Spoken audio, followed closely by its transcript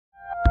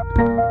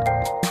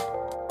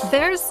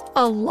There's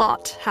a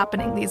lot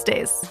happening these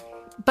days,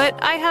 but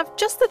I have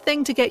just the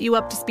thing to get you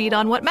up to speed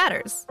on what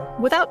matters,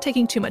 without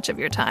taking too much of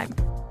your time.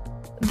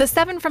 The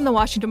 7 from the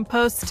Washington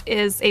Post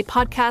is a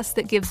podcast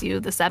that gives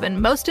you the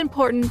 7 most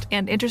important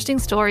and interesting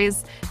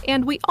stories,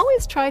 and we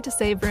always try to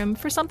save room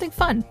for something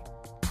fun.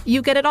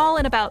 You get it all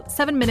in about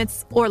 7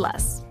 minutes or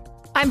less.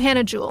 I'm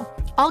Hannah Jewell.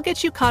 I'll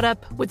get you caught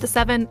up with the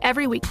 7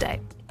 every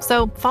weekday,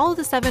 so follow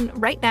the 7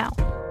 right now.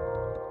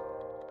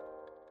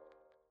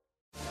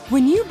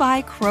 When you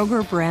buy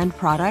Kroger brand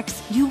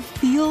products, you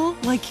feel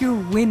like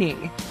you're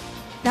winning.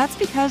 That's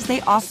because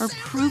they offer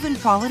proven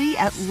quality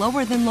at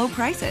lower than low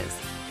prices.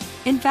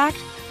 In fact,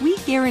 we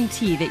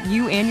guarantee that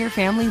you and your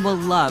family will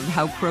love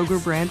how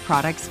Kroger brand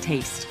products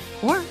taste,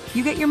 or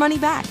you get your money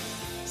back.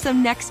 So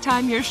next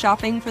time you're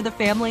shopping for the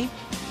family,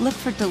 look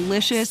for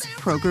delicious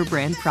Kroger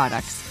brand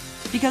products,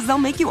 because they'll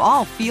make you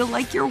all feel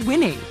like you're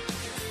winning.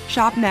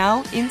 Shop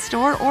now,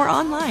 in-store, or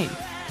online.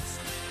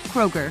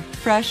 Kroger,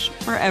 fresh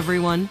for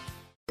everyone.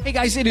 Hey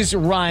guys, it is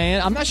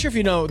Ryan. I'm not sure if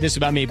you know this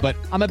about me, but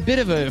I'm a bit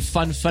of a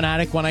fun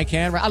fanatic when I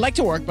can. I like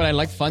to work, but I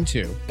like fun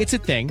too. It's a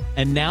thing.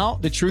 And now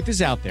the truth is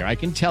out there. I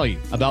can tell you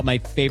about my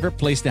favorite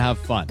place to have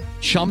fun.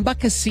 Chumba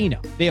Casino.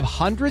 They have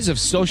hundreds of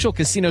social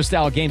casino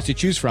style games to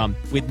choose from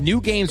with new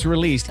games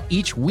released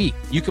each week.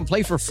 You can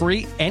play for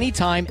free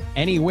anytime,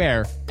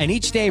 anywhere. And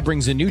each day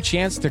brings a new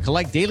chance to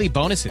collect daily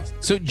bonuses.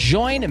 So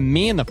join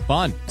me in the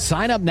fun.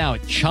 Sign up now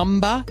at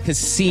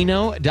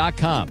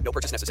ChumbaCasino.com. No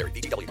purchase necessary.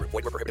 VGW Group.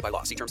 Void where prohibited by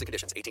law. See terms and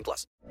conditions.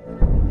 18+.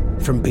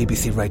 From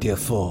BBC Radio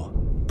 4,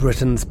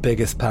 Britain's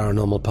biggest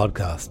paranormal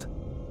podcast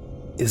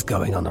is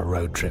going on a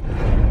road trip.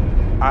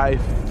 I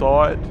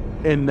thought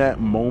in that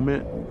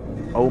moment,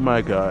 oh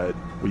my God,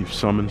 we've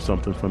summoned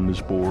something from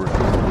this board.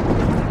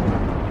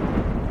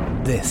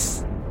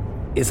 This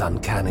is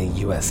Uncanny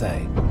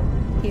USA.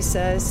 He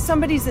says,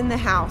 somebody's in the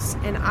house,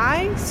 and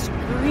I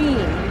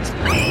screamed.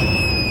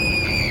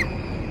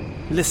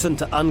 Listen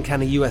to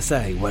Uncanny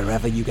USA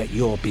wherever you get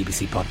your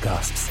BBC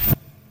podcasts,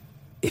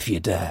 if you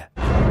dare.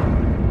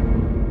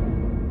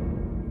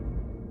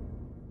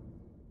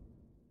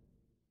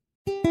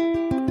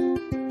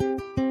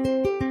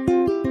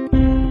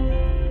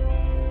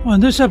 On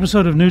this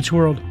episode of Newt's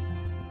World,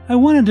 I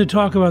wanted to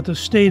talk about the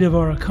state of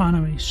our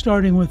economy,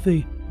 starting with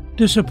the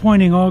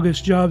disappointing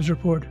August jobs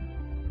report,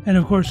 and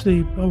of course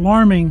the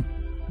alarming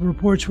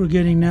reports we're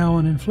getting now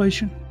on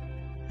inflation.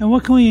 And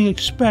what can we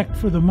expect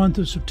for the month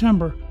of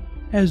September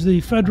as the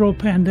federal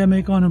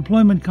pandemic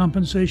unemployment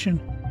compensation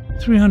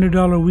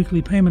 $300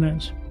 weekly payment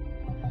ends?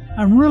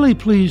 I'm really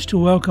pleased to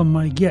welcome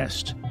my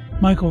guest,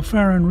 Michael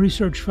Farren,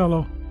 Research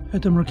Fellow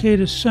at the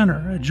Mercatus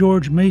Center at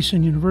George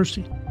Mason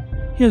University.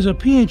 He has a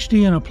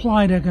PhD in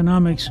Applied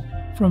Economics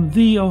from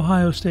The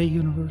Ohio State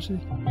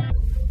University.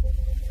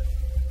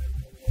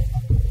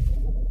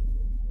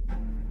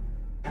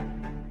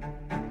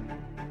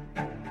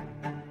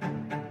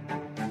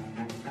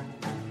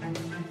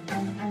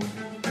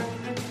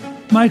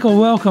 Michael,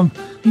 welcome.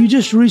 You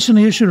just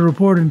recently issued a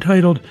report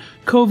entitled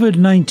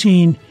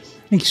COVID-19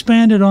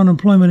 Expanded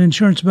Unemployment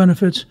Insurance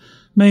Benefits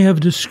May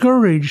Have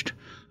Discouraged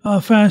a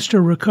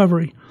Faster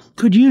Recovery.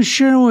 Could you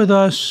share with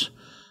us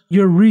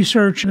your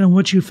research and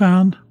what you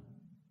found?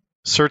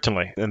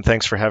 Certainly, and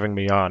thanks for having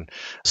me on.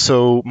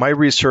 So my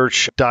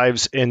research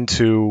dives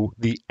into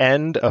the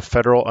end of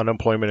federal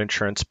unemployment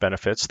insurance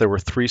benefits. There were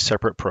 3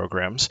 separate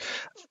programs.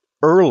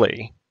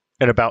 Early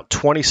in about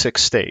 26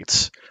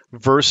 states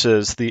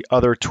versus the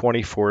other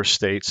 24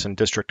 states and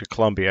District of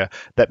Columbia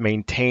that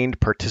maintained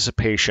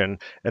participation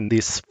in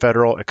this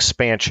federal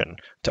expansion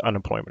to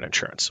unemployment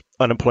insurance.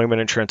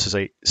 Unemployment insurance is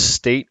a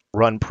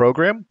state-run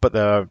program, but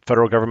the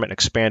federal government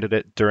expanded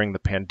it during the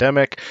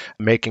pandemic,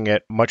 making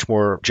it much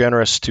more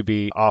generous to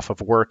be off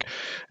of work.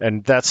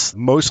 And that's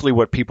mostly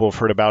what people have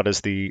heard about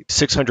as the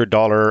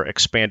 $600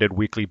 expanded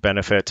weekly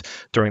benefit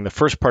during the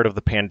first part of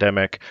the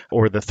pandemic,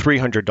 or the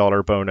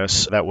 $300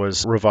 bonus that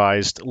was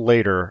revised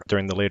later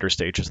during the later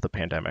stages of the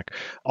pandemic.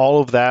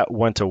 All of that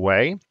went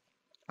away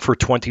for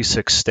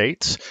 26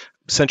 states,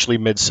 essentially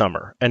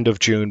midsummer, end of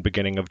June,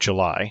 beginning of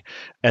July.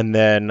 And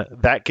then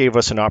that gave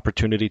us an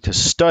opportunity to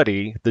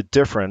study the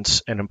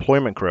difference in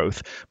employment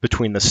growth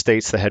between the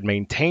states that had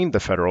maintained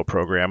the federal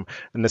program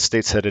and the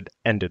states that had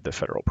ended the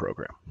federal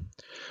program.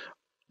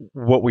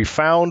 What we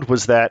found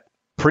was that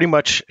pretty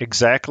much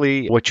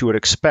exactly what you would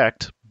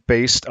expect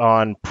based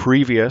on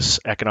previous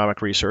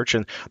economic research,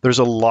 and there's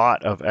a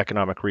lot of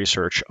economic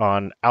research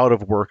on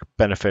out-of-work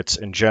benefits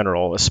in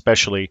general,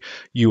 especially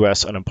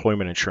U.S.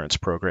 unemployment insurance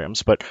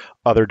programs, but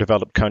other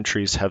developed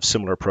countries have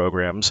similar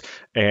programs,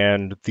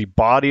 and the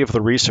body of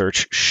the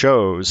research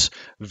shows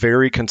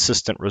very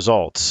consistent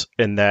results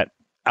in that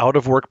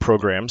out-of-work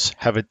programs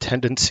have a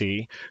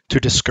tendency to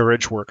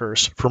discourage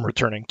workers from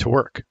returning to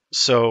work.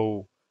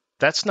 So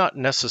that's not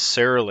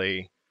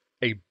necessarily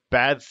a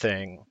bad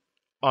thing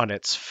on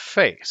its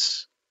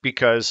face,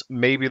 because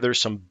maybe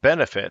there's some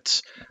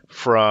benefits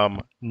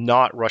from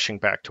not rushing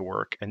back to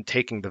work and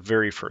taking the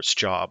very first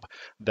job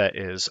that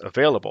is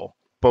available.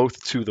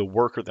 both to the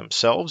worker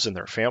themselves and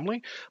their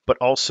family, but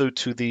also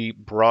to the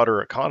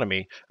broader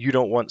economy. You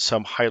don't want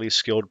some highly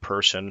skilled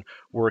person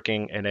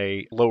working in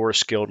a lower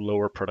skilled,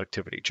 lower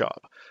productivity job.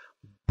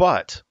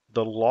 But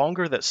the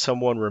longer that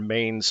someone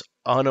remains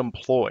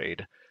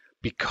unemployed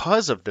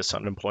because of this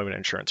unemployment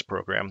insurance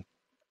program,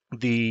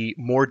 the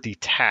more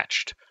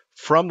detached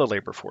from the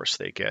labor force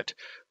they get,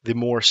 the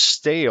more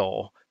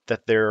stale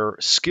that their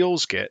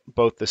skills get,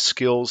 both the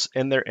skills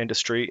in their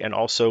industry and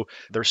also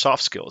their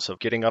soft skills of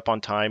getting up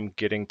on time,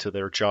 getting to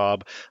their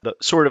job, the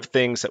sort of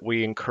things that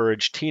we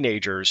encourage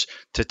teenagers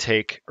to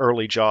take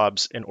early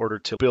jobs in order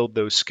to build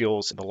those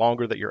skills. The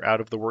longer that you're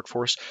out of the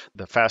workforce,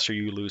 the faster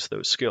you lose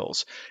those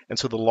skills. And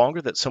so the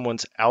longer that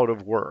someone's out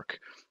of work,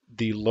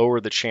 the lower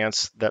the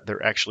chance that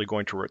they're actually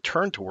going to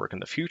return to work in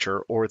the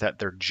future, or that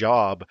their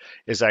job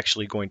is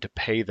actually going to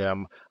pay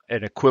them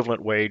an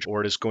equivalent wage,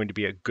 or it is going to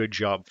be a good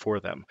job for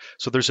them.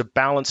 So there's a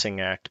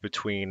balancing act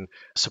between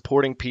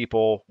supporting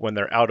people when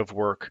they're out of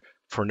work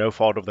for no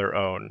fault of their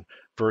own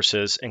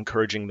versus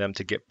encouraging them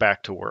to get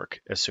back to work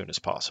as soon as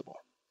possible.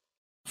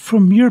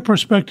 From your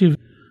perspective,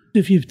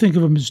 if you think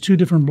of them as two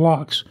different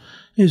blocks,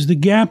 is the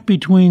gap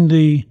between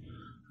the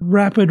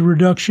rapid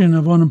reduction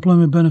of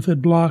unemployment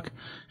benefit block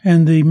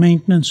and the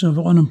maintenance of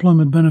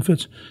unemployment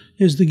benefits,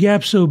 is the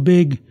gap so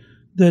big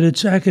that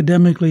it's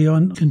academically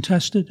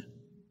uncontested?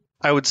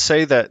 I would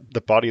say that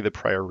the body of the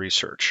prior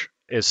research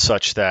is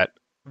such that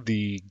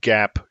the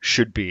gap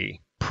should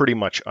be pretty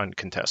much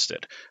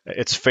uncontested.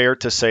 It's fair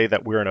to say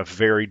that we're in a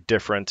very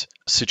different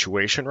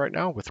situation right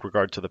now with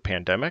regard to the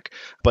pandemic,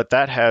 but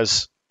that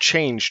has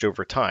changed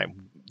over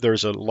time.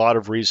 There's a lot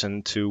of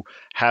reason to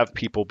have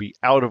people be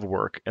out of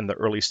work in the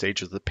early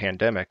stages of the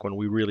pandemic when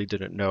we really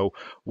didn't know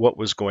what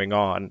was going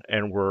on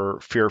and were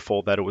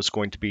fearful that it was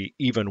going to be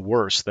even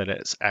worse than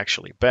it's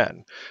actually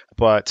been.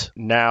 But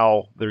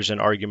now there's an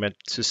argument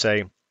to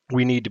say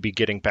we need to be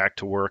getting back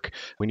to work.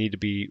 We need to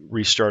be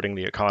restarting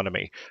the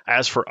economy.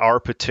 As for our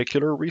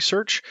particular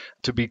research,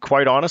 to be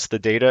quite honest, the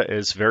data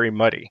is very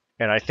muddy.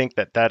 And I think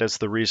that that is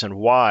the reason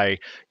why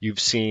you've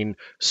seen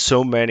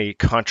so many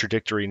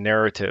contradictory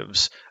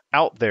narratives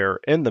out there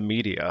in the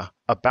media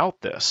about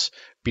this,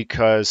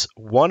 because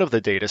one of the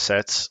data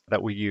sets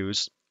that we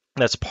use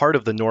that's part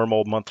of the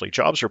normal monthly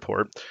jobs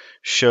report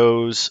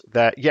shows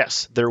that,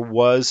 yes, there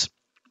was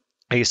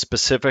a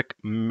specific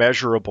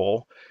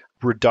measurable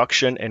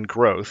reduction in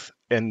growth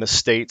in the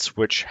states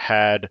which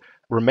had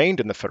remained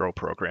in the federal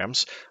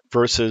programs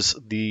versus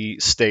the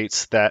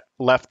states that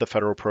left the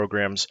federal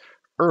programs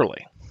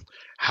early.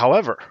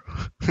 However,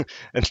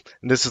 and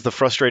this is the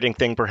frustrating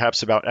thing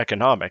perhaps about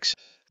economics,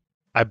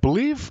 I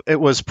believe it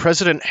was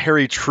President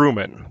Harry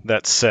Truman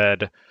that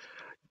said,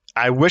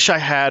 "I wish I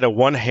had a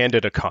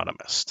one-handed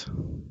economist."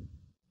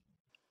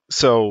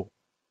 So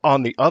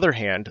on the other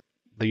hand,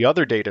 the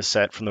other data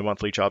set from the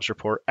monthly jobs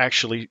report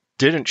actually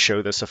didn't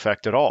show this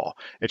effect at all.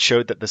 It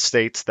showed that the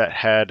states that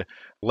had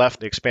left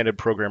the expanded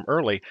program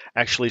early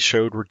actually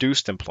showed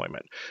reduced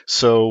employment.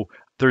 So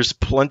there's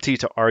plenty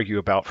to argue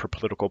about for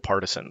political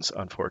partisans,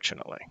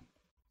 unfortunately.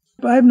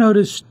 I've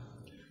noticed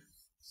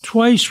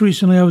twice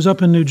recently, I was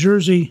up in New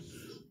Jersey,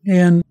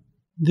 and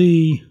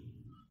the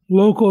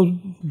local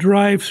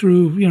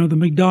drive-through, the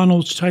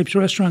McDonald's types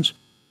restaurants,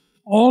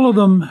 all of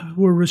them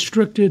were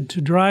restricted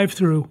to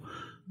drive-through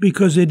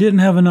because they didn't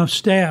have enough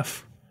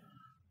staff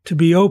to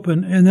be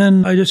open. And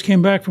then I just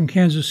came back from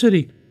Kansas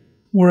City,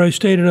 where I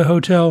stayed at a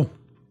hotel,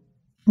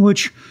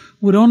 which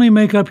would only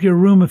make up your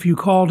room if you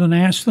called and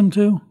asked them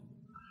to,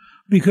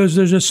 because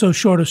they're just so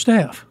short of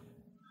staff.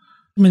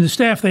 I mean, the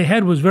staff they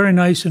had was very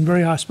nice and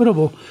very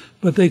hospitable,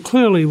 but they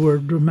clearly were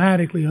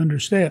dramatically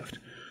understaffed.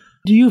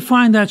 Do you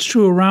find that's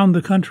true around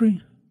the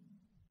country?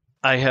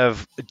 I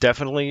have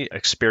definitely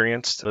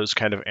experienced those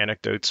kind of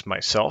anecdotes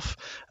myself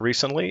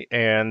recently.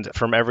 And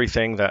from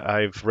everything that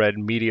I've read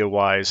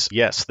media-wise,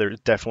 yes, there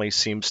definitely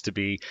seems to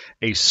be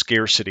a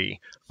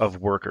scarcity of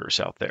workers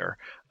out there.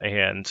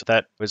 And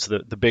that was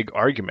the big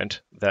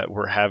argument that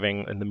we're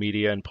having in the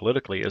media and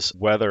politically, is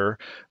whether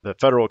the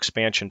federal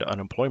expansion to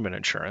unemployment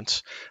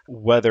insurance,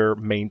 whether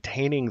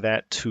maintaining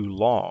that too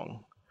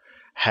long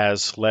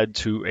has led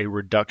to a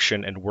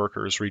reduction in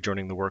workers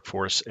rejoining the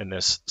workforce in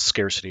this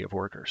scarcity of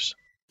workers.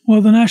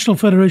 Well, the National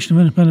Federation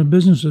of Independent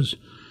Businesses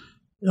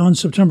on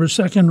September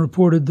 2nd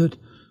reported that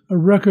a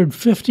record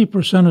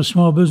 50% of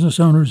small business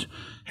owners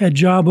had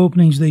job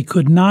openings they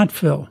could not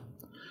fill.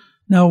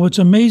 Now, what's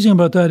amazing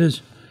about that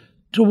is,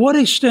 to what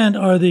extent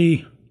are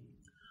the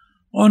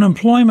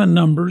unemployment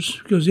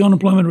numbers, because the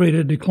unemployment rate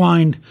had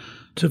declined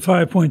to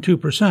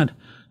 5.2%,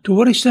 to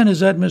what extent is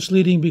that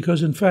misleading?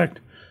 Because, in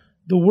fact,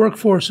 the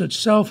workforce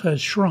itself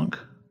has shrunk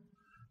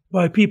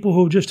by people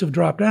who just have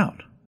dropped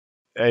out.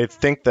 I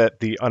think that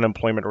the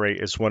unemployment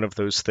rate is one of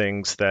those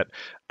things that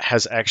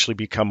has actually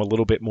become a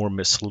little bit more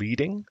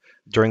misleading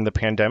during the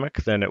pandemic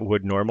than it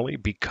would normally,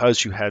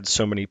 because you had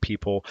so many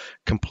people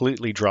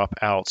completely drop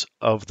out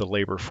of the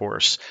labor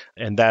force,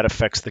 and that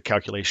affects the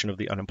calculation of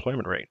the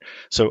unemployment rate.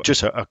 So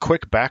just a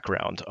quick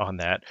background on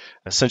that.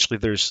 Essentially,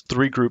 there's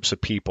three groups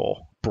of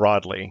people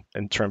broadly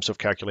in terms of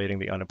calculating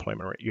the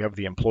unemployment rate. You have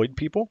the employed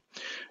people,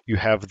 you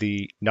have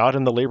the not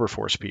in the labor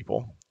force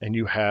people, and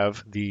you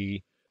have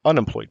the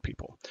unemployed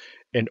people.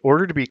 In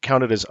order to be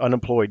counted as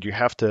unemployed, you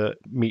have to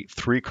meet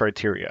 3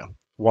 criteria.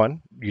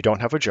 1, you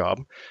don't have a job.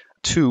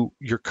 2,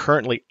 you're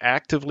currently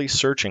actively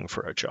searching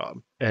for a job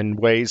in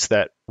ways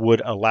that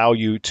would allow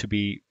you to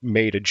be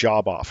made a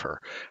job offer.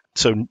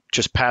 So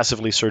just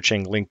passively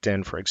searching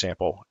LinkedIn, for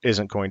example,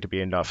 isn't going to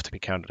be enough to be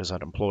counted as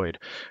unemployed.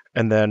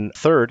 And then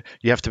 3rd,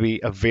 you have to be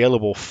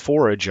available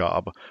for a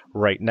job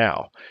right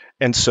now.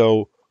 And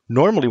so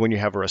normally when you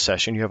have a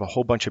recession, you have a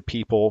whole bunch of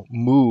people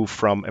move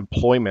from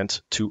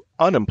employment to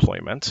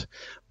unemployment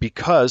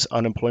because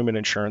unemployment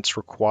insurance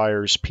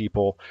requires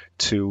people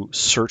to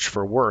search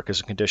for work as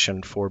a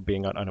condition for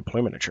being on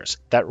unemployment insurance.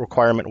 That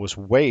requirement was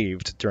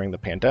waived during the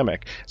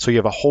pandemic. So you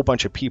have a whole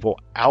bunch of people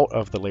out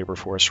of the labor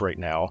force right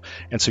now.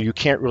 And so you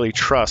can't really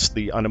trust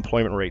the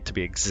unemployment rate to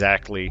be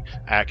exactly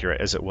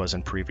accurate as it was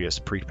in previous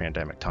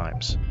pre-pandemic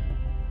times.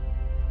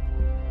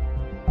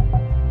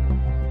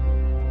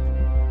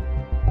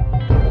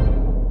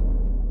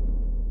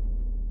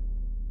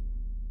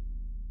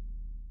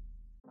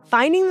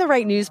 Finding the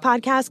right news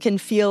podcast can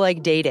feel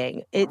like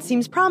dating. It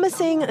seems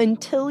promising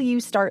until you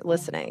start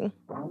listening.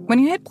 When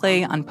you hit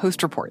play on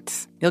Post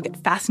Reports, you'll get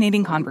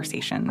fascinating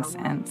conversations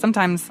and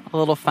sometimes a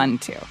little fun,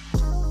 too.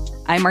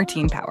 I'm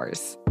Martine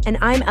Powers. And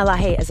I'm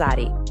Elahe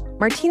Azadi.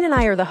 Martine and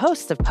I are the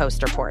hosts of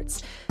Post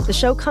Reports. The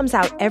show comes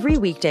out every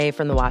weekday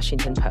from The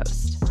Washington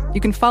Post.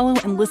 You can follow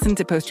and listen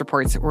to Post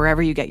Reports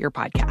wherever you get your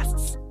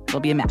podcasts. It'll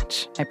be a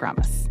match, I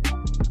promise.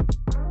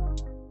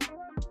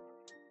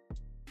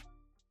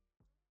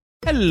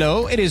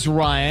 Hello, it is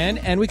Ryan,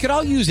 and we could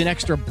all use an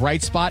extra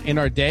bright spot in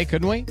our day,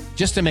 couldn't we?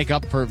 Just to make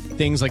up for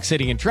things like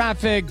sitting in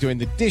traffic, doing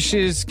the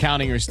dishes,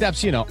 counting your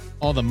steps, you know,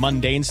 all the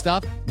mundane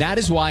stuff. That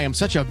is why I'm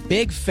such a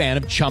big fan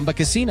of Chumba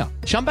Casino.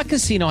 Chumba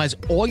Casino has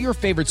all your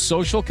favorite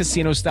social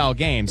casino-style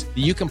games that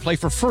you can play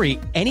for free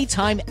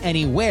anytime,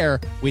 anywhere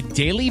with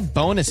daily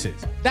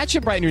bonuses. That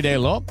should brighten your day a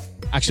little.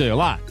 Actually, a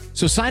lot.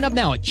 So sign up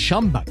now at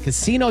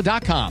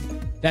ChumbaCasino.com.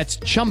 That's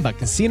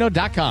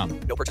ChumbaCasino.com.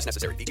 No purchase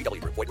necessary.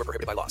 VGW Group. Void where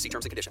prohibited by law. See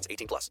terms and conditions.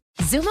 18+.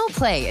 Xumo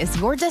Play is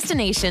your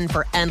destination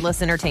for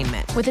endless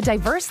entertainment. With a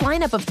diverse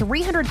lineup of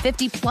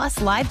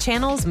 350+ live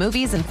channels,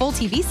 movies, and full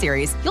TV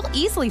series, you'll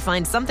easily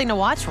find something to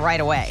watch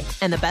right away.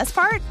 And the best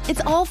part?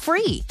 It's all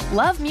free.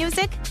 Love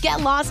music?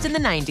 Get lost in the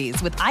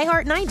 90s with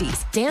iHeart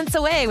 90s. Dance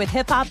away with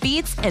hip-hop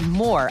beats and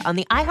more on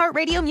the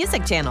iHeartRadio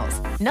music channels.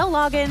 No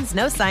logins,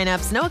 no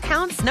signups, no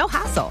accounts, no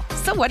hassle.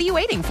 So what are you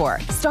waiting for?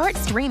 Start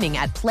streaming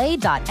at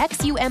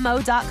play.xumo.com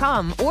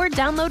or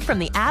download from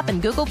the app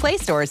and Google Play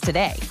stores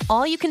today.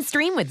 All you can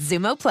stream with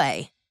Xumo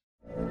Play.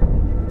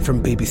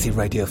 From BBC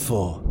Radio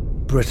 4,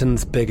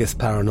 Britain's biggest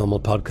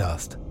paranormal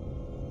podcast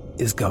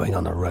is going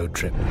on a road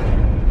trip.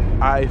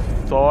 I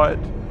thought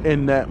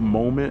in that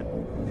moment,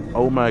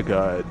 oh my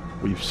God,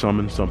 we've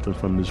summoned something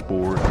from this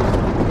board.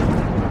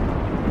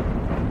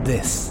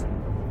 This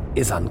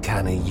is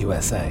Uncanny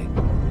USA.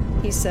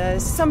 He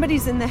says,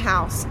 somebody's in the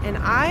house, and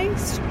I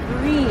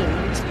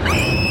screamed.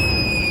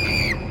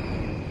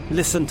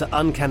 Listen to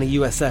Uncanny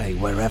USA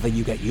wherever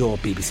you get your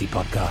BBC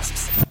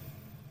podcasts,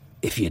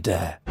 if you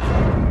dare.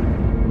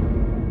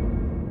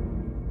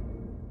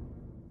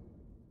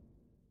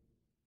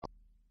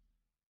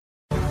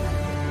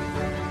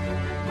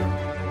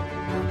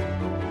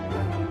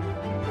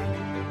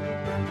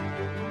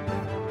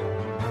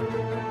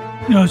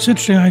 You know, it's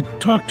interesting. I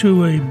talked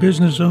to a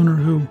business owner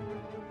who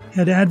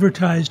had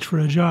advertised for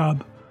a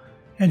job,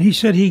 and he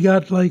said he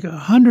got like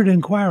 100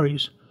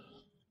 inquiries,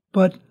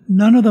 but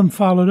none of them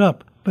followed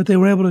up. But they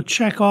were able to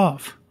check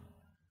off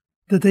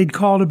that they'd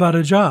called about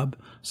a job,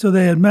 so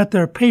they had met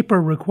their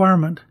paper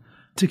requirement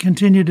to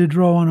continue to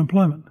draw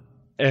unemployment.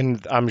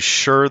 And I'm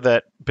sure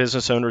that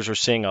business owners are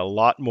seeing a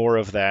lot more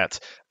of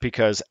that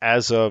because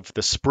as of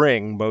the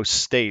spring, most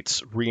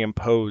states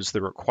reimpose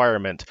the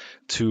requirement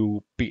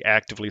to be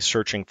actively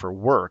searching for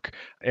work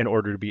in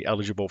order to be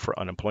eligible for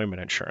unemployment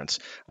insurance.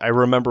 I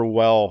remember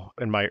well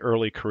in my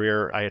early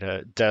career, I had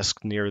a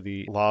desk near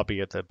the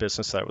lobby at the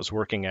business that I was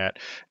working at,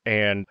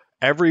 and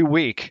every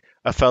week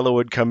a fellow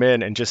would come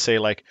in and just say,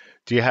 like,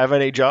 do you have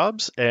any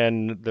jobs?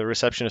 And the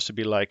receptionist would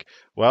be like,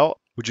 well,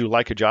 would you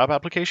like a job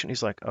application?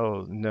 He's like,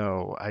 oh,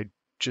 no, I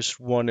just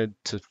wanted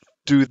to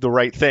do the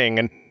right thing.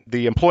 And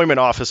the employment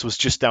office was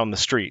just down the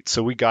street.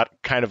 So we got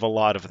kind of a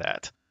lot of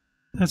that.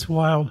 That's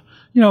wild.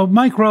 You know,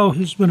 Mike Rowe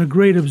has been a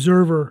great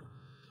observer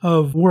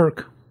of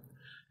work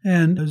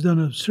and has done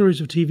a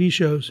series of TV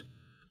shows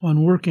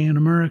on working in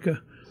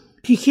America.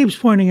 He keeps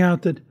pointing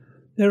out that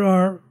there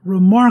are a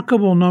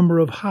remarkable number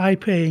of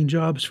high-paying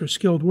jobs for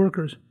skilled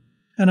workers.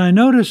 And I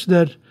noticed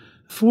that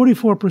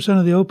 44%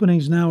 of the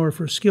openings now are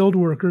for skilled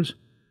workers,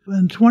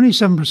 and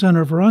 27%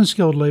 are for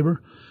unskilled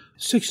labor.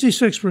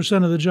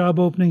 66% of the job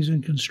openings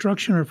in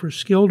construction are for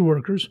skilled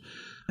workers,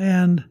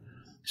 and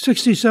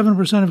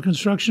 67% of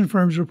construction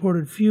firms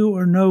reported few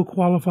or no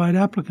qualified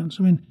applicants.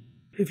 I mean,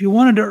 if you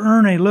wanted to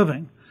earn a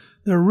living,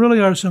 there really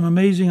are some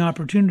amazing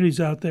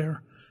opportunities out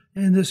there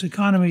in this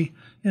economy.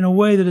 in a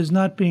way that is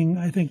not being,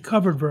 I think,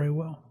 covered very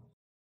well.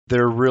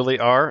 There really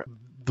are.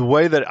 The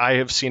way that I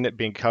have seen it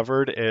being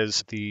covered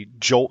is the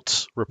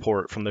JOLTS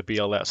report from the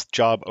BLS,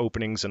 Job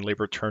Openings and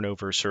Labor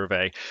Turnover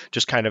Survey,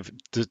 just kind of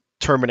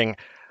determining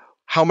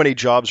how many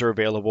jobs are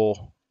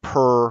available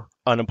per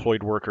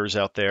unemployed workers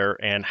out there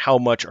and how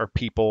much are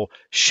people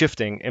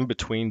shifting in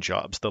between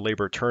jobs, the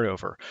labor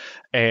turnover.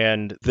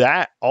 And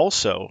that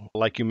also,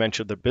 like you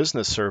mentioned, the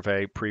business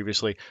survey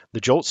previously,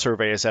 the JOLTS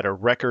survey is at a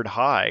record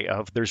high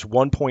of there's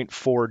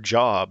 1.4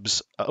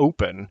 jobs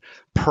open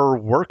per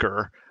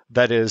worker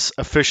that is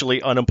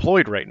officially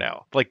unemployed right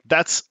now. Like,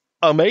 that's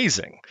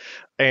amazing.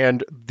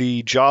 And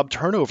the job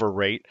turnover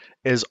rate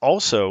is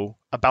also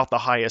about the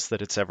highest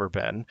that it's ever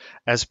been,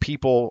 as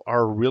people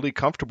are really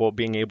comfortable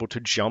being able to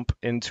jump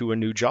into a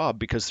new job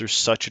because there's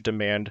such a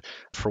demand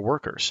for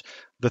workers.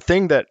 The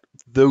thing that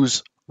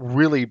those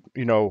really,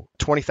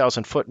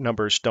 20,000 foot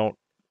numbers don't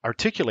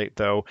articulate,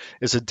 though,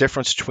 is a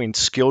difference between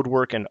skilled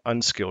work and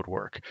unskilled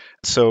work.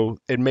 So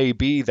it may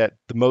be that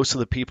most of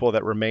the people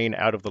that remain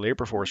out of the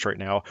labor force right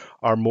now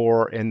are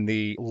more in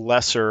the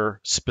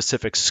lesser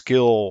specific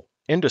skill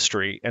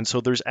industry. And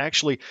so there's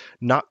actually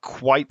not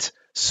quite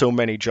so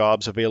many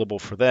jobs available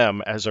for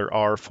them as there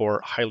are for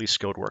highly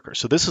skilled workers.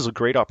 So this is a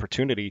great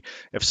opportunity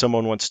if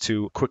someone wants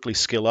to quickly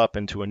skill up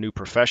into a new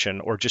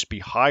profession or just be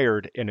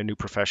hired in a new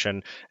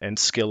profession and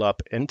skill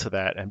up into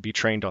that and be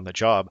trained on the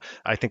job.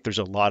 I think there's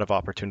a lot of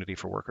opportunity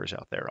for workers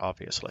out there,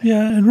 obviously.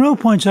 Yeah, and Roe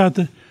points out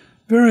that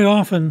very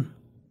often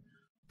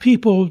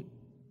people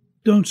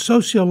don't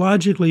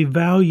sociologically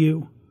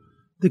value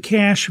the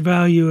cash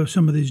value of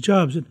some of these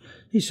jobs. And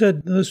he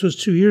said, this was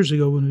 2 years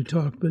ago when we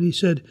talked, but he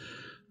said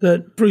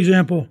that, for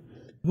example,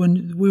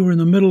 when we were in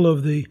the middle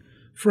of the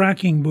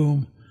fracking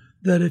boom,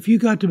 that if you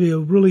got to be a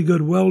really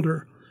good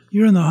welder,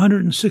 you're in the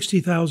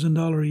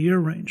 $160,000 a year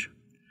range.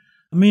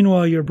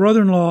 Meanwhile, your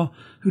brother-in-law,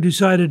 who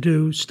decided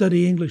to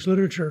study English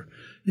literature,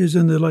 is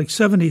in the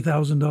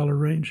 $70,000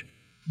 range,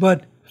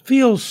 but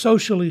feels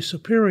socially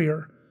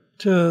superior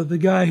to the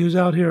guy who's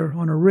out here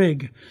on a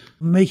rig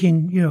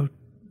making,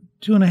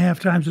 2.5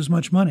 times as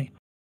much money.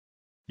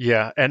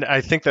 Yeah, and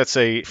I think that's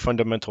a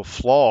fundamental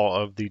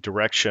flaw of the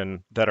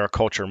direction that our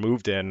culture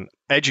moved in.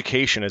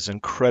 Education is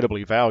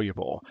incredibly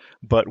valuable,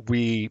 but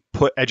we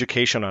put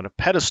education on a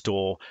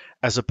pedestal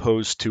as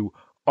opposed to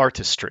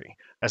artistry,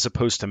 as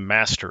opposed to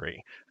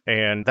mastery.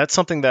 And that's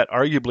something that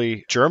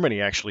arguably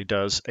Germany actually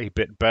does a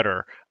bit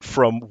better.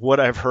 From what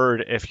I've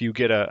heard, if you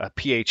get a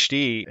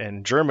PhD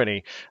in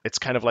Germany, it's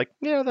kind of like,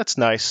 yeah, that's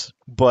nice.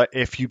 But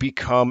if you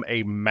become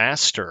a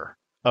master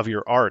of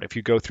your art, if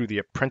you go through the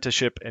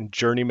apprenticeship and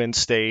journeyman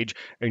stage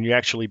and you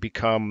actually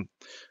become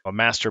a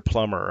master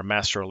plumber, a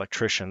master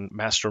electrician,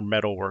 master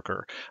metal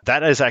worker,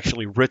 that is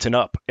actually written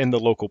up in the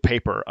local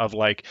paper of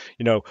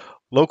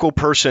local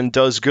person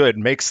does good,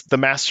 makes the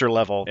master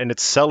level, and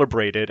it's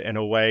celebrated in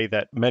a way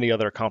that many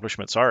other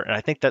accomplishments are. And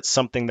I think that's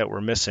something that we're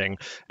missing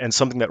and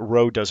something that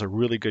Roe does a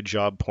really good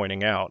job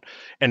pointing out.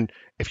 And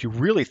if you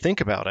really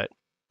think about it,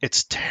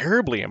 it's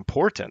terribly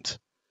important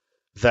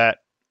that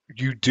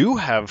you do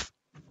have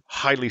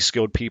highly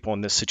skilled people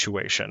in this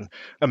situation.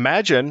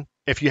 Imagine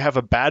if you have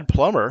a bad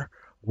plumber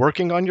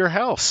working on your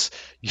house.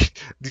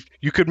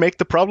 You could make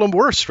the problem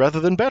worse rather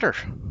than better.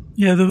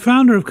 Yeah, the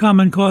founder of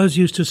Common Cause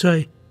used to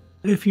say,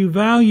 if you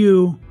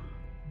value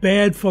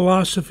bad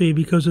philosophy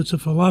because it's a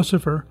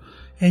philosopher,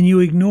 and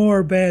you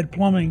ignore bad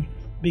plumbing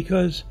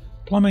because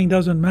plumbing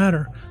doesn't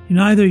matter,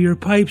 neither your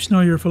pipes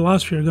nor your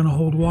philosophy are going to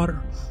hold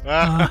water.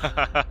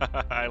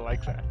 I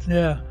like that.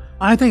 Yeah,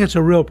 I think it's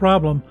a real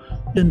problem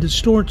and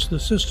distorts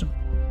the system.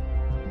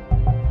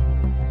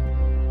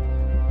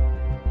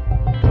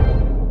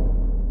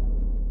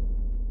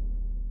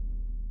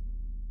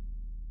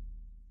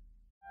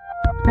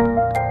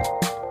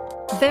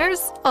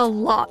 There's a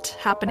lot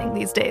happening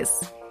these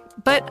days,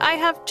 but I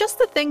have just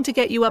the thing to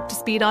get you up to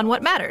speed on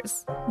what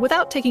matters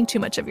without taking too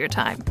much of your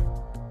time.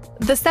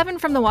 The 7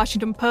 from the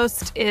Washington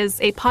Post is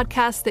a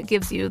podcast that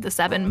gives you the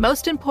 7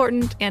 most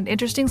important and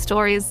interesting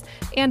stories,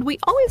 and we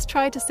always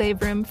try to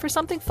save room for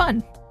something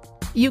fun.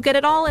 You get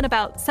it all in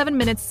about 7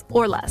 minutes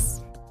or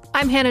less.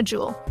 I'm Hannah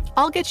Jewell.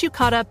 I'll get you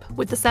caught up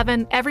with the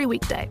 7 every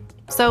weekday.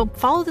 So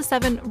follow the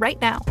 7 right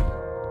now.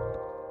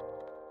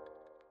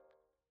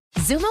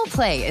 Xumo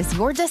Play is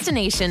your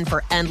destination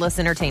for endless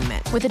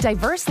entertainment. With a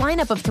diverse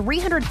lineup of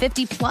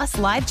 350 plus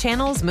live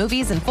channels,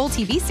 movies, and full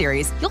TV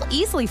series, you'll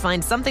easily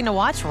find something to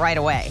watch right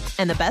away.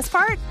 And the best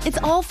part? It's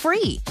all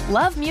free.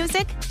 Love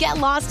music? Get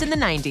lost in the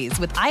 90s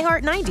with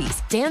iHeart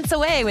 90s, dance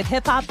away with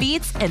hip-hop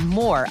beats, and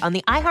more on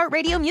the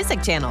iHeartRadio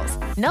music channels.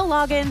 No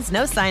logins,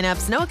 no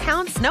signups, no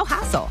accounts, no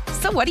hassle.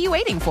 So what are you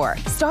waiting for?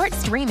 Start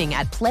streaming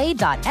at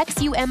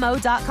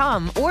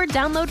play.xumo.com or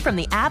download from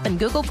the app and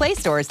Google Play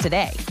stores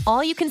today.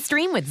 All you can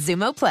stream with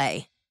Xumo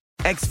Play.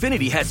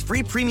 Xfinity has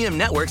free premium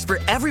networks for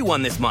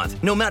everyone this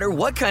month, no matter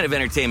what kind of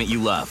entertainment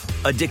you love.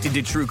 Addicted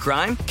to true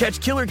crime? Catch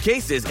killer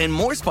cases and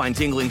more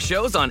spine-tingling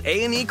shows on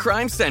A&E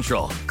Crime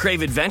Central.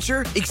 Crave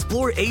adventure?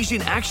 Explore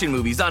Asian action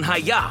movies on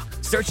Hi-YAH.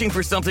 Searching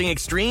for something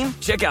extreme?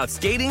 Check out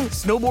skating,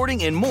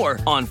 snowboarding, and more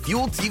on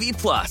Fuel TV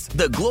Plus,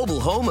 the global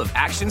home of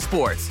action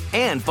sports.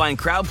 And find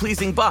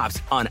crowd-pleasing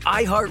bops on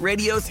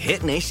iHeartRadio's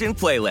Hit Nation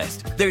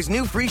playlist. There's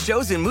new free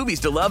shows and movies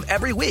to love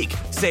every week.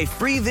 Say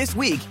free this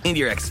week in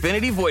your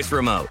Xfinity voice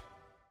remote.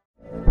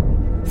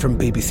 From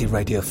BBC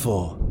Radio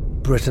 4,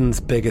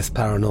 Britain's biggest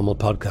paranormal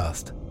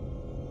podcast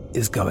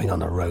is going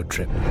on a road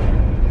trip.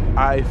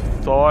 I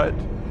thought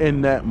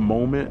in that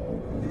moment,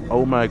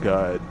 oh my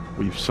God,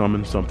 we've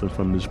summoned something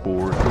from this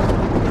board.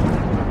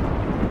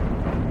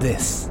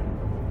 This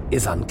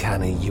is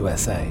Uncanny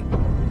USA.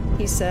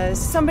 He says,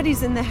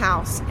 somebody's in the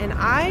house, and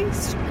I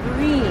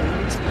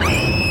screamed.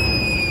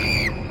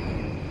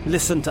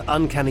 Listen to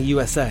Uncanny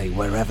USA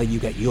wherever you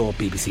get your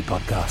BBC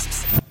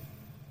podcasts,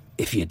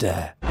 if you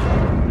dare.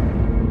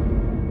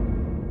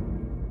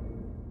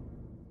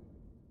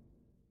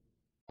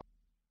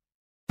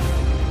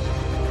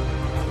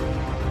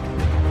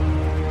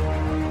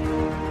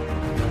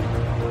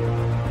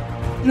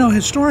 You know,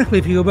 historically,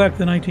 if you go back to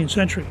the 19th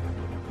century,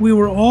 we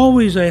were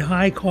always a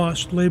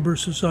high-cost labor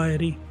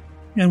society,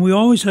 and we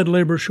always had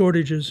labor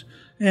shortages.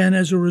 And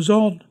as a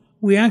result,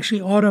 we actually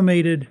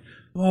automated,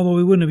 although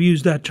we wouldn't have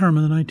used that term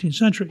in the 19th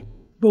century,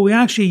 but we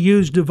actually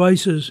used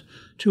devices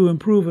to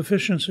improve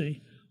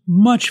efficiency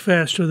much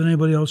faster than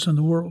anybody else in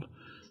the world.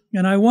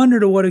 And I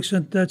wonder to what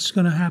extent that's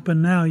going to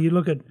happen now. You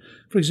look at,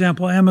 for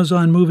example,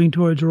 Amazon moving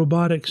towards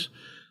robotics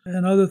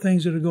and other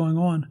things that are going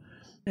on.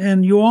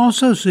 And you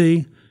also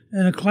see,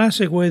 in a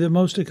classic way that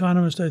most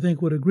economists, I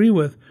think, would agree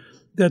with,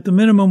 that the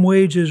minimum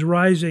wage is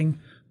rising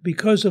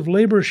because of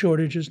labor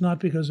shortages, not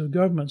because of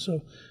government.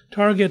 So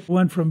Target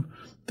went from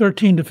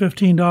 $13 to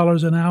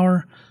 $15 an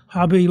hour.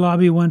 Hobby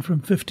Lobby went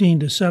from $15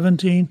 to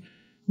 $17.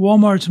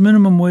 Walmart's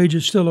minimum wage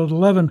is still at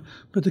 $11,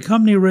 but the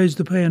company raised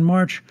the pay in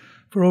March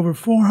for over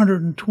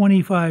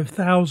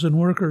 425,000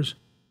 workers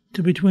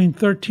to between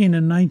 $13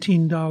 and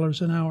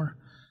 $19 an hour.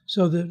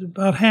 So that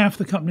about half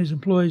the company's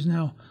employees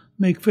now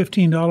make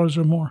 $15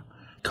 or more.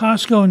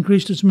 Costco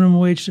increased its minimum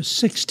wage to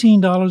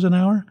 $16 an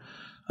hour,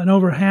 and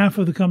over half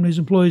of the company's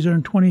employees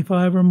earn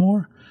 $25 or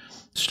more.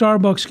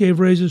 Starbucks gave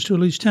raises to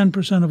at least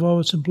 10% of all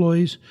its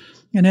employees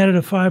and added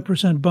a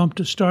 5% bump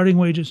to starting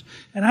wages.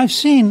 And I've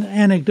seen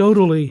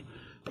anecdotally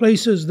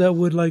places that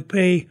would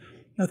pay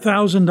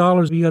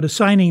 $1,000, you got a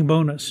signing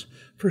bonus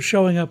for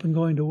showing up and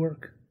going to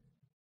work.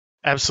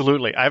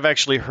 Absolutely. I've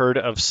actually heard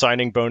of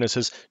signing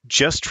bonuses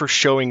just for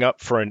showing up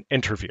for an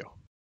interview.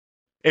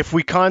 If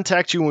we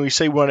contact you when we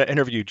say we want to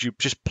interview you,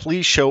 just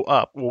please show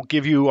up. We'll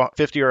give you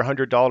 $50 or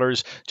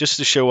 $100 just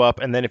to show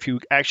up. And then if you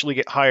actually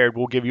get hired,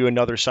 we'll give you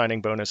another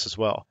signing bonus as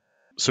well.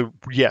 So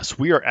yes,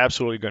 we are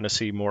absolutely going to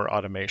see more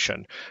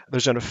automation.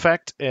 There's an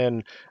effect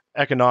in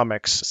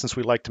economics, since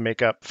we like to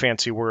make up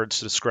fancy words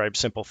to describe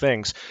simple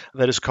things,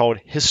 that is called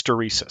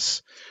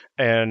hysteresis.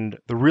 And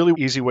the really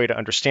easy way to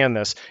understand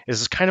this is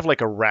it's kind of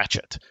like a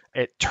ratchet.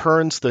 It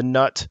turns the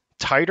nut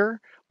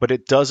tighter, but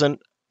it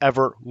doesn't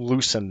ever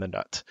loosen the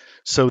nut.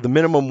 So the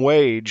minimum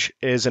wage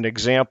is an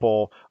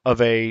example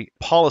of a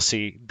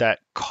policy that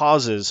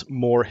causes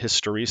more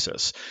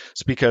hysteresis.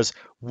 It's because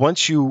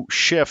once you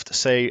shift,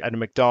 say at a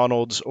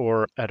McDonald's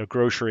or at a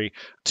grocery,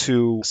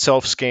 to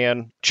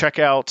self-scan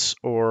checkouts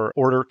or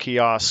order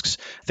kiosks,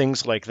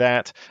 things like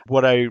that,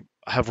 what I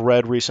have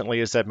read recently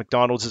is that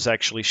McDonald's is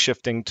actually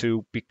shifting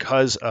to,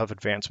 because of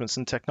advancements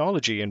in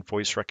technology and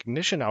voice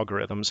recognition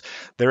algorithms,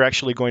 they're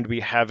actually going to be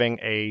having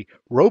a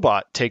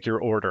robot take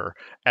your order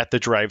at the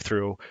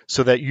drive-thru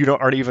so that you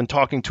aren't even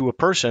talking to a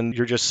person,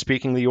 you're just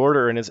speaking the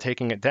order and it's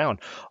taking it down.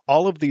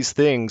 All of these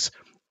things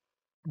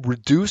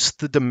reduce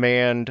the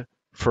demand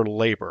for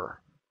labor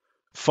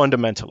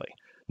fundamentally.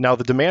 Now,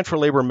 the demand for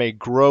labor may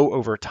grow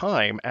over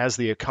time as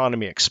the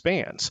economy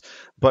expands,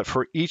 but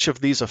for each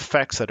of these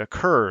effects that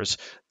occurs,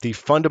 the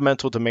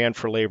fundamental demand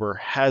for labor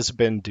has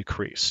been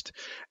decreased.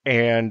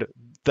 And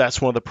that's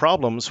one of the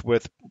problems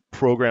with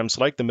programs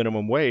like the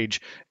minimum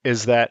wage,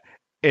 is that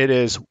it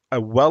is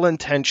a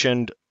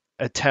well-intentioned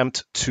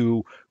attempt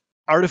to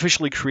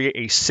artificially create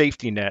a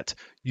safety net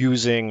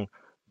using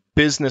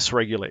business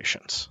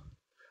regulations,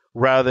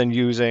 rather than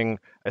using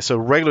a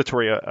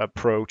regulatory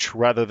approach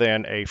rather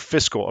than a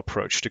fiscal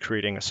approach to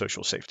creating a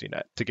social safety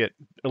net, to get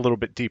a little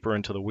bit deeper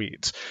into the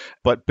weeds.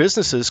 But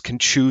businesses can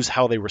choose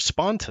how they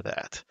respond to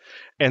that.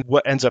 And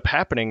what ends up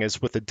happening is,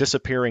 with the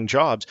disappearing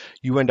jobs,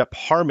 you end up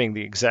harming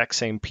the exact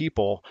same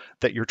people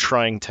that you're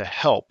trying to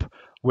help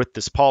with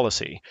this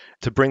policy.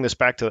 To bring this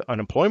back to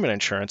unemployment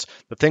insurance,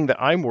 the thing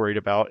that I'm worried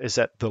about is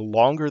that the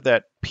longer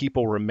that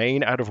people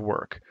remain out of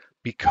work,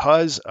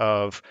 because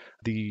of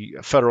the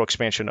federal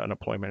expansion of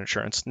unemployment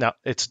insurance. Now,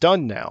 it's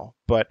done now,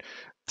 but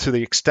to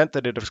the extent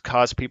that it has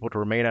caused people to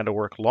remain out of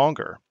work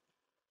longer,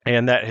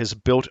 and that has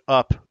built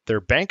up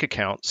their bank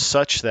account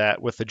such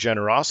that with the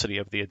generosity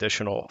of the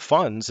additional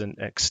funds and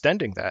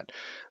extending that,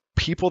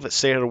 people that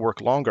stay out of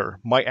work longer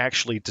might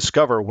actually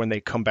discover when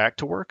they come back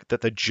to work that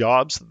the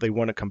jobs that they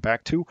want to come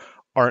back to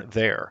aren't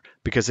there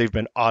because they've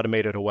been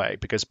automated away,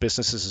 because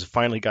businesses have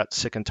finally got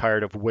sick and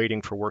tired of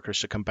waiting for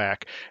workers to come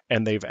back,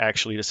 and they've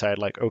actually decided,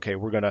 like, okay,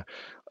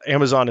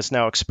 Amazon is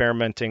now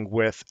experimenting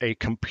with a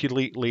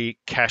completely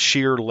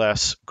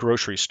cashier-less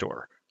grocery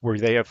store where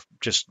they have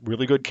just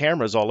really good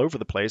cameras all over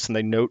the place, and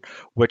they note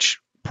which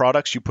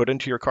products you put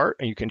into your cart,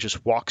 and you can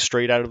just walk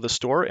straight out of the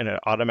store and it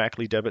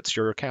automatically debits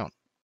your account.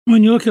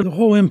 When you look at the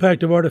whole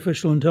impact of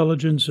artificial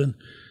intelligence and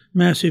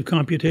massive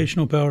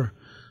computational power,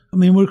 I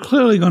mean, we're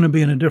clearly going to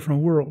be in a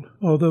different world,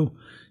 although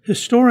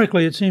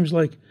historically it seems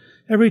like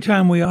every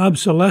time we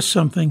obsolesce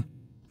something,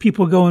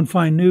 people go and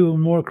find new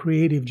and more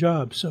creative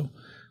jobs. So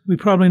we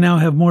probably now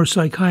have more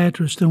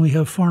psychiatrists than we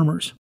have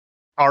farmers.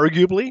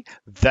 Arguably,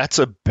 that's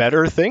a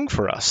better thing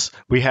for us.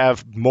 We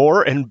have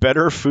more and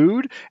better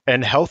food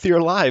and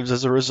healthier lives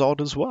as a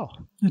result as well.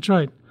 That's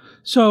right.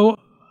 So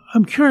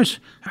I'm curious,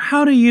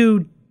 how do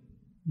you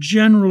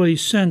generally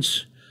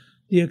sense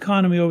the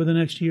economy over the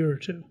next year or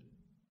two?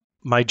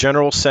 My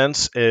general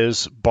sense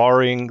is,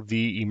 barring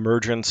the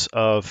emergence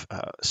of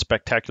a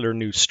spectacular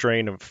new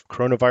strain of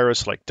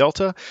coronavirus like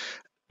Delta,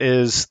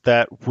 is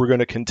that we're going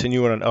to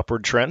continue on an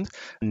upward trend.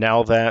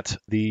 Now that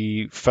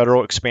the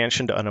federal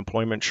expansion to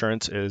unemployment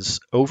insurance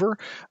is over,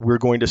 we're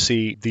going to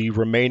see the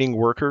remaining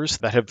workers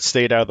that have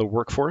stayed out of the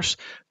workforce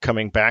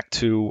coming back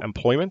to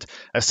employment.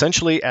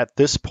 Essentially, at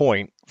this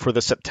point, for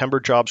the September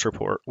jobs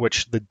report,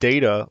 which the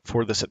data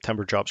for the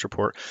September jobs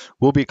report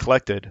will be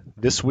collected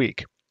this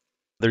week,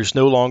 there's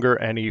no longer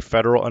any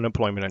federal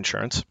unemployment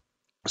insurance.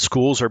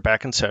 Schools are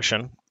back in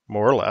session,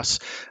 more or less,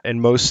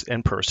 and most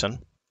in person.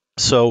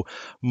 So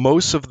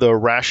most of the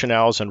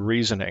rationales and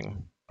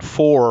reasoning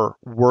for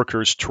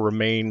workers to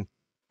remain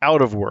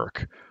out of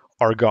work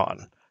are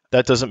gone.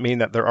 That doesn't mean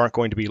that there aren't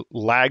going to be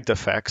lagged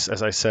effects,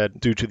 as I said,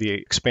 due to the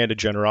expanded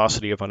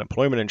generosity of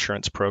unemployment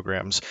insurance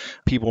programs.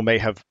 People may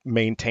have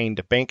maintained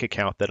a bank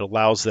account that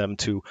allows them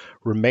to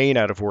remain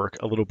out of work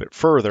a little bit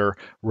further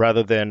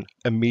rather than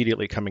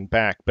immediately coming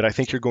back. But I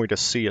think you're going to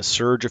see a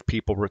surge of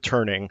people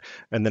returning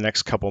in the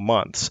next couple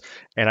months.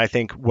 And I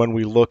think when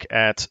we look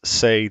at,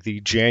 say,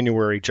 the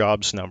January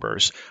jobs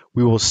numbers,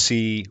 we will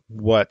see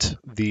what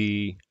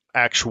the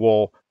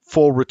actual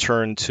full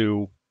return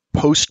to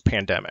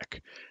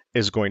post-pandemic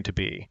is going to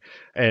be.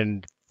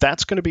 And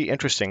that's going to be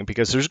interesting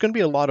because there's going to be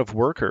a lot of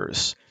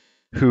workers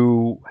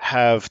who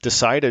have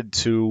decided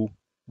to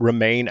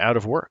remain out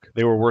of work.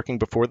 They were working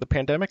before the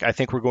pandemic. I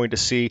think we're going to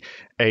see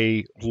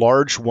a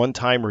large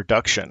one-time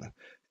reduction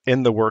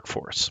in the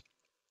workforce.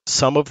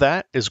 Some of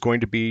that is going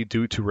to be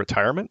due to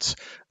retirements.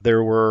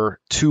 There were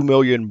 2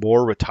 million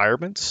more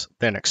retirements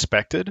than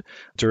expected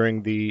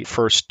during the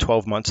first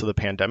 12 months of the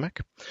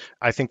pandemic.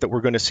 I think that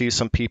we're going to see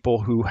some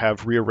people who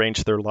have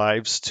rearranged their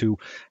lives to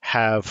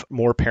have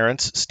more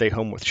parents stay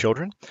home with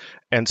children.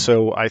 And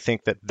so I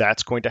think that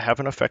that's going to have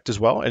an effect as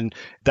well. And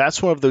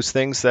that's one of those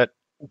things that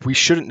we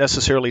shouldn't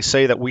necessarily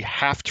say that we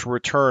have to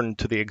return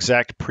to the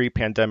exact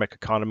pre-pandemic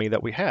economy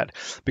that we had,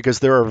 because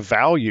there are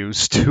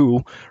values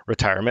to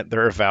retirement.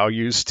 There are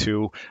values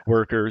to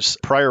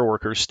prior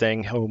workers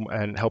staying home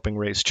and helping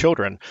raise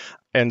children.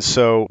 And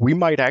so we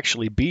might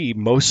actually be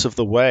most of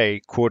the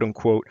way, quote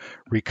unquote,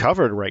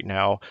 recovered right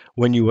now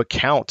when you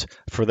account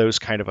for those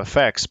kind of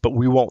effects, but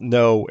we won't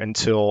know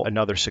until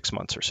another 6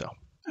 months or so.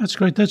 That's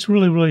great. That's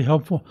really, really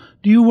helpful.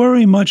 Do you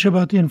worry much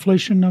about the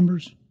inflation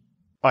numbers?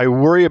 I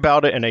worry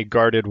about it in a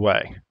guarded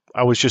way.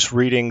 I was just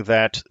reading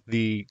that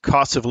the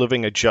cost of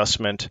living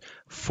adjustment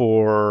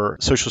for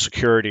Social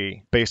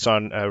Security, based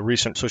on a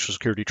recent Social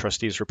Security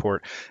trustees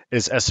report,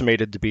 is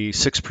estimated to be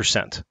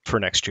 6% for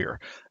next year.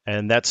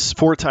 And that's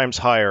 4 times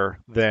higher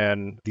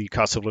than the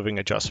cost of living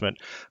adjustment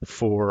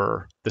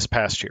for this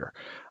past year.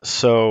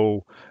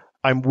 So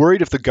I'm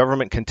worried if the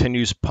government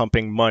continues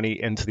pumping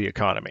money into the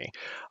economy.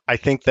 I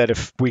think that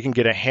if we can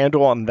get a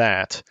handle on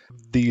that,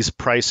 these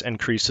price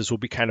increases will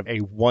be kind of a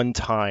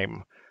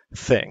one-time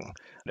thing.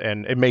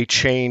 And it may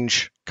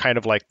change kind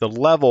of like the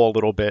level a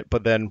little bit,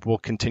 but then we'll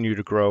continue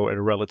to grow at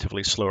a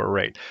relatively slower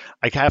rate.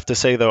 I have to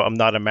say, though, I'm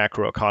not a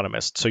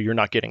macroeconomist, so you're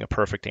not getting a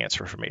perfect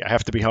answer from me. I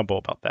have to be humble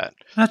about that.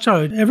 That's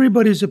all right.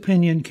 Everybody's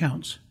opinion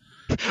counts.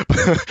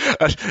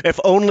 If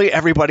only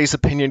everybody's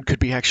opinion could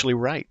be actually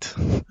right.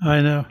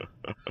 I know.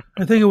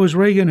 I think it was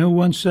Reagan who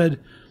once said,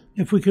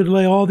 if we could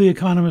lay all the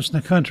economists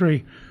in the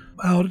country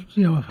out,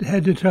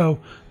 head to toe,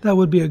 that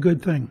would be a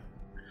good thing.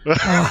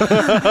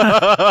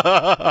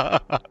 I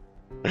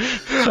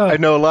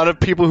know a lot of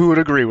people who would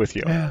agree with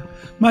you. Yeah.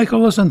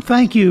 Michael, listen,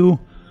 thank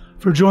you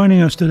for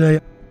joining us today.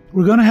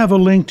 We're going to have a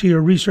link to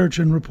your research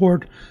and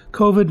report,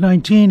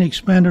 COVID-19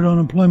 Expanded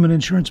Unemployment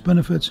Insurance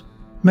Benefits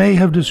May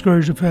Have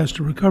Discouraged a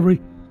Faster Recovery.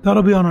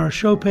 That'll be on our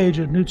show page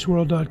at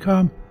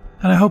newtsworld.com.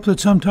 And I hope that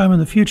sometime in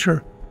the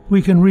future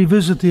we can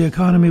revisit the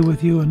economy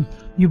with you, and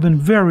you've been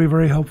very,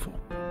 very helpful.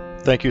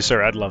 Thank you,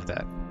 sir. I'd love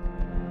that.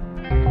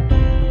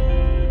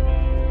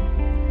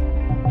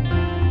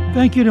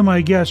 Thank you to my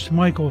guest,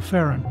 Michael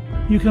Farren.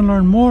 You can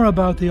learn more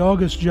about the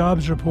August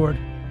Jobs Report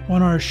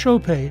on our show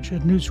page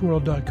at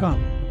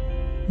newtsworld.com.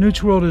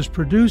 Newsworld is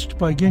produced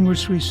by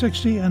Gingrich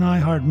 360 and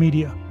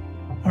iHeartMedia.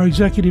 Our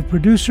executive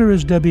producer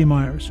is Debbie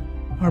Myers.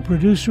 Our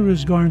producer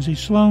is Garnsey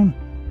Sloan,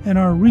 and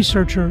our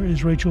researcher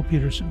is Rachel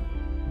Peterson.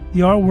 The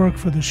artwork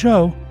for the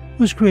show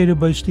was created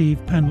by Steve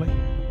Penley.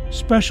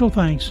 Special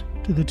thanks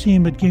to the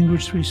team at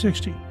Gingrich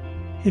 360.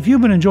 If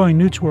you've been enjoying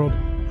Newt's World,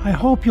 I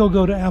hope you'll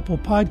go to Apple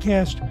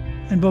Podcast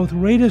and both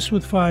rate us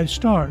with 5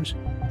 stars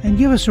and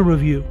give us a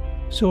review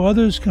so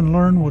others can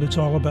learn what it's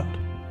all about.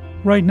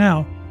 Right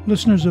now,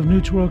 listeners of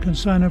Newt's World can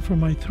sign up for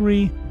my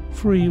 3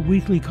 free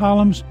weekly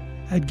columns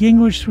at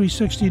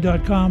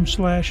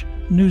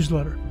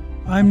gingrich360.com/newsletter.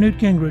 I'm Newt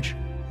Gingrich.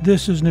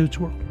 This is Newt's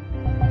World.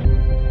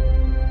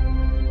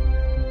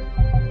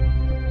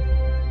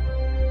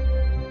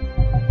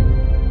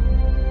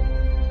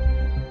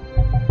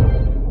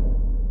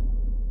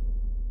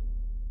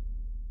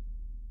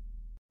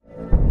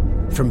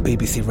 From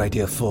BBC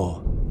Radio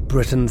 4,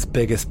 Britain's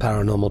biggest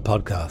paranormal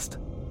podcast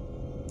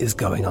is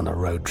going on a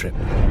road trip.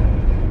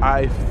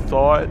 I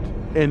thought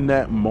in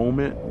that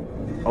moment,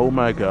 oh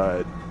my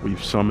God,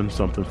 we've summoned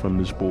something from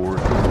this board.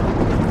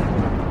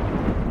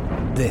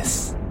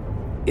 This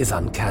is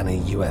Uncanny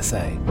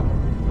USA.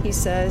 He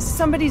says,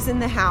 somebody's in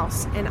the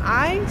house, and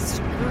I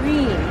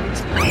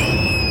screamed.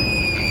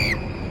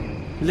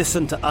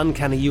 Listen to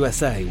Uncanny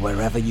USA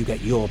wherever you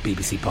get your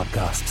BBC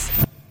podcasts,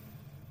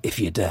 if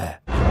you dare.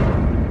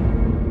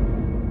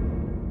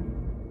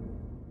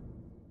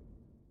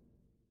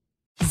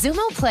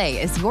 Xumo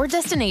Play is your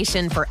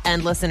destination for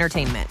endless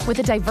entertainment. With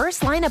a diverse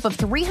lineup of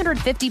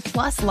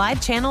 350-plus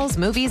live channels,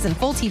 movies, and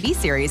full TV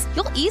series,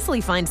 you'll easily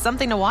find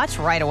something to watch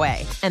right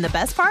away. And the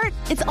best part?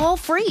 It's all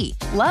free.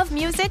 Love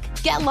music?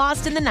 Get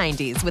lost in the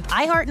 90s with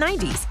iHeart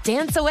 90s,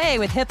 dance away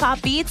with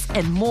hip-hop beats,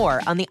 and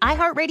more on the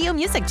iHeartRadio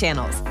music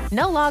channels.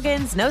 No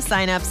logins, no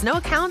signups, no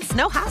accounts,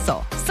 no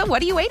hassle. So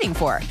what are you waiting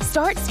for?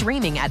 Start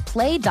streaming at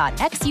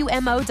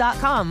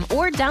play.xumo.com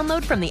or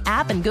download from the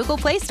app and Google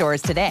Play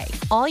stores today.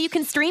 All you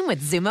can stream with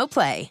Xumo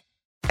Play.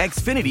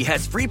 Xfinity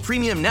has free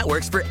premium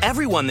networks for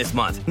everyone this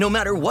month, no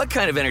matter what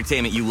kind of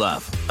entertainment you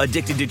love.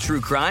 Addicted to true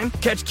crime?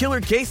 Catch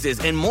killer cases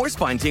and more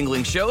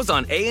spine-tingling shows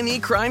on A&E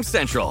Crime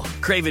Central.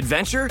 Crave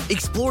adventure?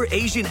 Explore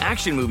Asian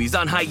action movies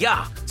on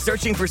Hi-YAH.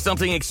 Searching for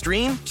something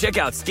extreme? Check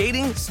out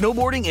skating,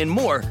 snowboarding, and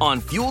more on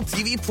Fuel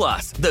TV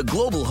Plus, the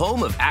global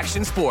home of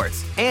action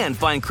sports. And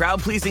find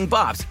crowd-pleasing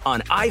bops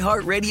on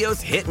iHeartRadio's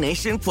Hit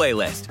Nation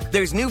playlist.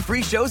 There's new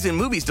free shows and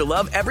movies to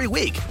love every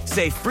week.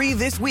 Say free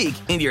this week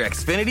in your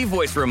Xfinity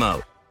voice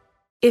remote.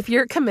 If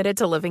you're committed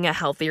to living a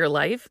healthier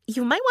life,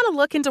 you might want to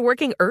look into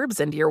working herbs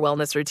into your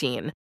wellness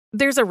routine.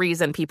 There's a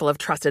reason people have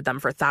trusted them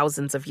for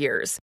thousands of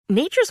years.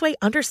 Nature's Way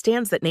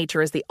understands that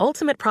nature is the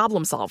ultimate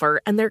problem solver,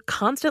 and they're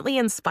constantly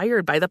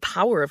inspired by the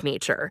power of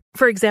nature.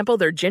 For example,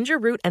 their ginger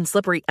root and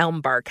slippery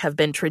elm bark have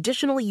been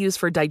traditionally used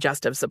for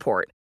digestive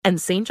support, and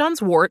St.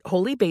 John's wort,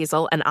 holy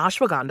basil, and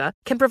ashwagandha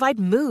can provide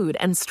mood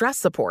and stress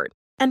support.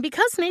 And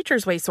because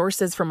Nature's Way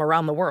sources from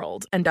around the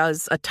world and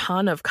does a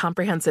ton of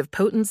comprehensive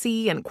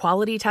potency and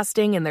quality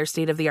testing in their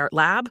state-of-the-art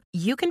lab,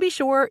 you can be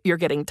sure you're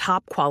getting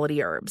top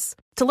quality herbs.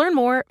 To learn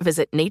more,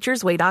 visit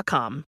naturesway.com.